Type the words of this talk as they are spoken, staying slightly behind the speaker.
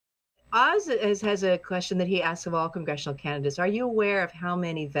Oz has a question that he asks of all congressional candidates. Are you aware of how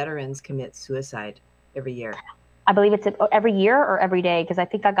many veterans commit suicide every year? I believe it's every year or every day, because I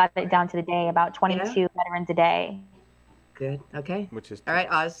think I got it down to the day, about Yeah. 22 veterans a day. Good. Okay. which is All right,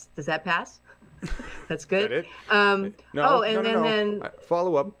 Oz, does that pass? That's is that good. it? Oh, No, no, and no, then no. then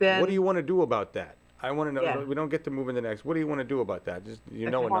Follow up. What do Ben, you want to do about that? I want to know. yeah. We don't get to move in the next. What do you want to do about that? Just a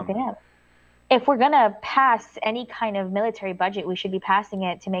Okay. Well, number. damn. If we're going to pass any kind of military budget, we should be passing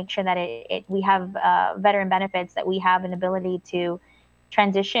it to make sure that we have veteran benefits, that we have an ability to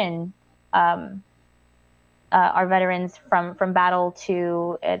transition um, our veterans from battle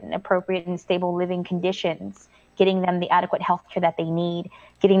to an appropriate and stable living conditions, getting them the adequate health care that they need,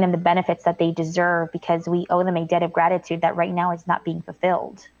 getting them the benefits that they deserve, because we owe them a debt of gratitude that right now is not being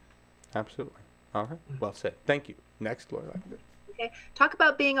fulfilled. Absolutely. All right. Well said. Thank you. Next, Laura. Okay. Talk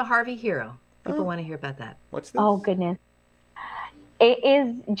about being a Harvey hero. People Oh, want to hear about that. what's Oh, this? goodness. It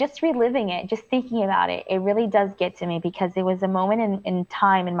is just reliving it, just thinking about it. It really does get to me, because it was a moment in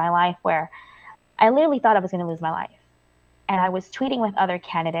time in my life where I literally thought I was going to lose my life. And I was tweeting with other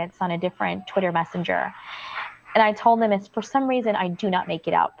candidates on a different Twitter messenger. And I told them, if for some reason I do not make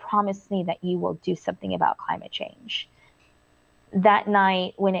it out, promise me that you will do something about climate change. That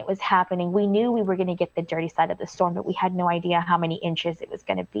night when it was happening, we knew we were going to get the dirty side of the storm, but we had no idea how many inches it was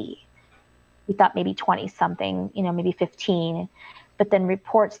going to be. We thought maybe 20 something, maybe 15. But then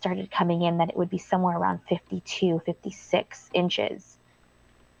reports started coming in that it would be somewhere around 52, 56 inches.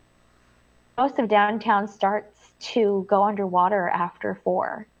 Most of downtown starts to go underwater after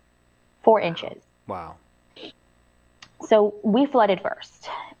 4 inches. Wow. So we flooded first.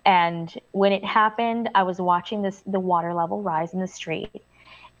 And when it happened, I was watching the water level rise in the street.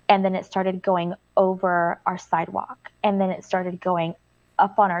 And then it started going over our sidewalk. And then it started going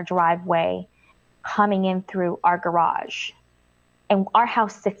up on our driveway, coming in through our garage. And our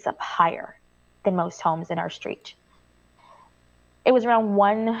house sits up higher than most homes in our street. It was around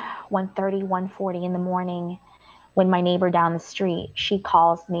 1:30, 1:40 in the morning when my neighbor down the street, she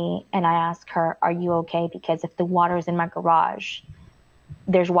calls me, and I ask her, "Are you okay? Because if the water is in my garage,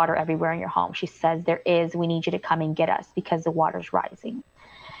 there's water everywhere in your home." She says, "There is. We need you to come and get us because the water's rising."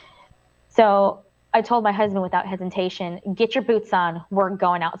 So I told my husband without hesitation, "Get your boots on. We're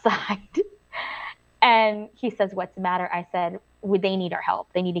going outside." And he says, "What's the matter?" I said, "They need our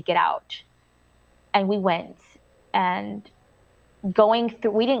help. They need to get out." And we went, and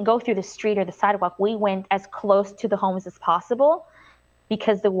we didn't go through the street or the sidewalk. We went as close to the homes as possible,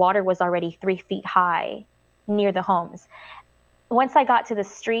 because the water was already 3 feet high near the homes. Once I got to the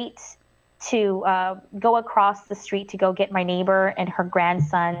street, to go across the street to go get my neighbor and her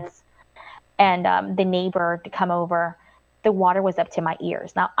grandsons, and the neighbor to come over, the water was up to my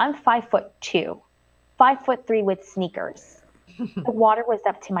ears. Now I'm 5'2", 5'3" with sneakers. The water was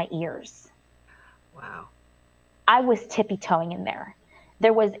up to my ears. Wow. I was tippy-toeing in there.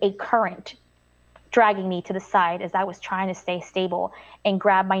 There was a current dragging me to the side as I was trying to stay stable and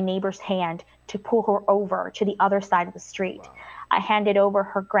grab my neighbor's hand to pull her over to the other side of the street. Wow. I handed over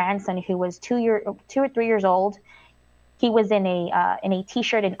her grandson, who was 2 or 3 years old. He was in a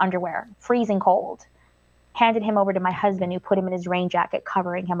t-shirt and underwear, freezing cold. Handed him over to my husband, who put him in his rain jacket,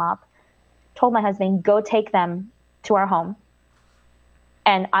 covering him up. Told my husband, "Go take them to our home,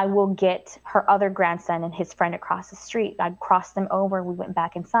 and I will get her other grandson and his friend across the street." I crossed them over. We went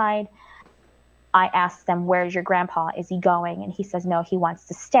back inside. I asked them, "Where's your grandpa? Is he going?" And he says, "No, he wants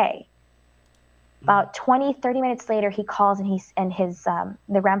to stay." About 20, 30 minutes later, he calls, and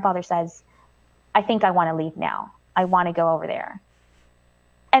the grandfather says, "I think I want to leave now. I want to go over there."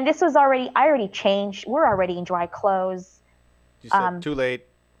 And I already changed. We're already in dry clothes. You said too late.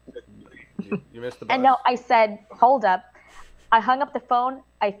 You missed the bus. And no, I said, "Hold up." I hung up the phone.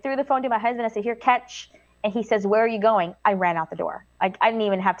 I threw the phone to my husband. I said, "Here, catch." And he says, "Where are you going?" I ran out the door. I didn't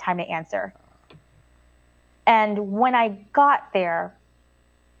even have time to answer. And when I got there,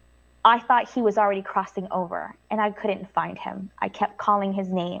 I thought he was already crossing over, and I couldn't find him. I kept calling his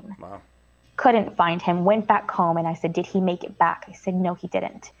name. Wow. Couldn't find him. Went back home, and I said, "Did he make it back?" They said, "No, he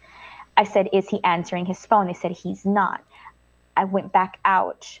didn't." I said, "Is he answering his phone?" They said, "He's not." I went back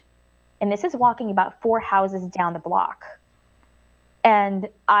out, and this is walking about 4 houses down the block. And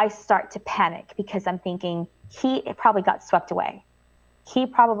I start to panic, because I'm thinking, he probably got swept away. He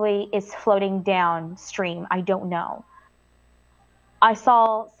probably is floating downstream. I don't know. I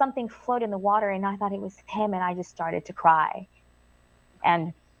saw something float in the water, and I thought it was him, and I just started to cry.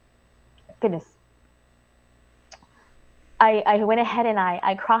 And goodness, I went ahead and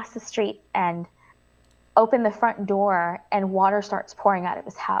I crossed the street and opened the front door, and water starts pouring out of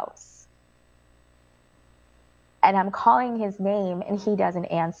his house. And I'm calling his name and he doesn't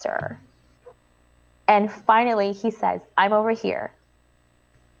answer. And finally he says, I'm over here.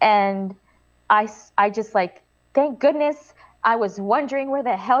 And I just like, thank goodness, I was wondering where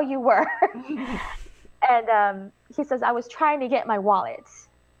the hell you were. And he says, I was trying to get my wallet.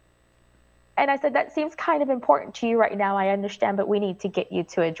 And I said, that seems kind of important to you right now. I understand, but we need to get you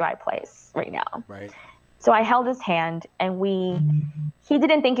to a dry place right now. Right. So I held his hand, and he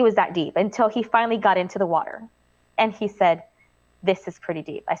didn't think it was that deep until he finally got into the water. And he said, this is pretty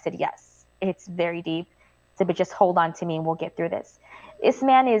deep. I said, yes, it's very deep. He said, but just hold on to me and we'll get through this. This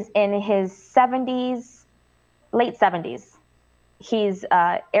man is in his 70s, late 70s. He's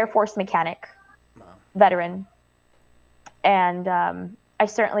Air Force mechanic, Wow. veteran. And I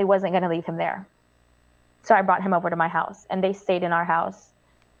certainly wasn't going to leave him there. So I brought him over to my house, and they stayed in our house.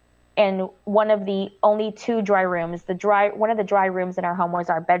 And one of the only two dry rooms, one of the dry rooms in our home was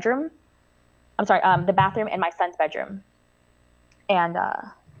our bedroom. I'm sorry, the bathroom and my son's bedroom. And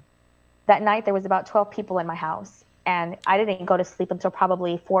that night there was about 12 people in my house, and I didn't go to sleep until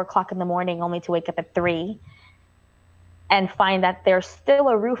probably 4 o'clock in the morning, only to wake up at 3 and find that there's still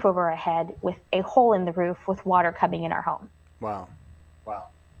a roof over our head with a hole in the roof with water coming in our home. Wow.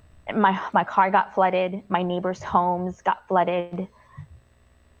 My car got flooded. My neighbors' homes got flooded.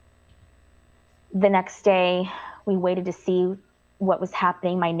 The next day, we waited to see what was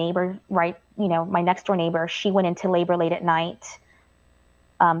happening. My neighbor, my next door neighbor, she went into labor late at night.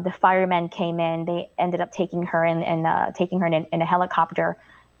 The firemen came in. They ended up taking her in a helicopter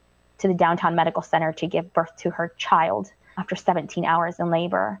to the downtown medical center to give birth to her child after 17 hours in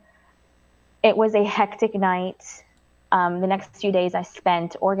labor. It was a hectic night. The next few days I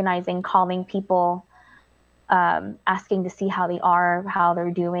spent organizing, calling people, asking to see how they are, how they're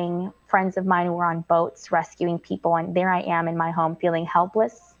doing. Friends of mine were on boats rescuing people, and there I am in my home feeling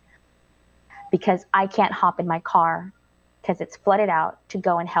helpless because I can't hop in my car because it's flooded out to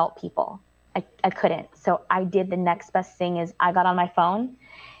go and help people. I couldn't. So I did the next best thing is I got on my phone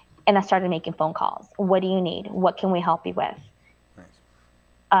and I started making phone calls. What do you need? What can we help you with?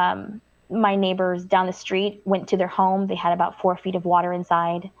 Nice. My neighbors down the street went to their home. They had about 4 feet of water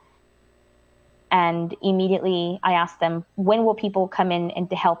inside. And immediately I asked them, when will people come in and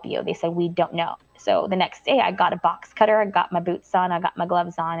to help you? They said, we don't know. So the next day I got a box cutter, I got my boots on, I got my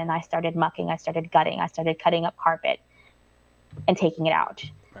gloves on, and I started mucking, I started gutting, I started cutting up carpet and taking it out.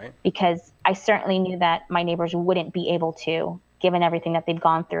 Right. Because I certainly knew that my neighbors wouldn't be able to, given everything that they'd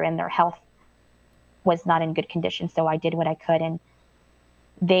gone through, and their health was not in good condition. So I did what I could, and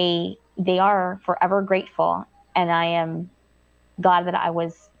they are forever grateful. And I am glad that I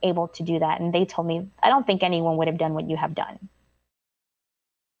was able to do that. And they told me, I don't think anyone would have done what you have done.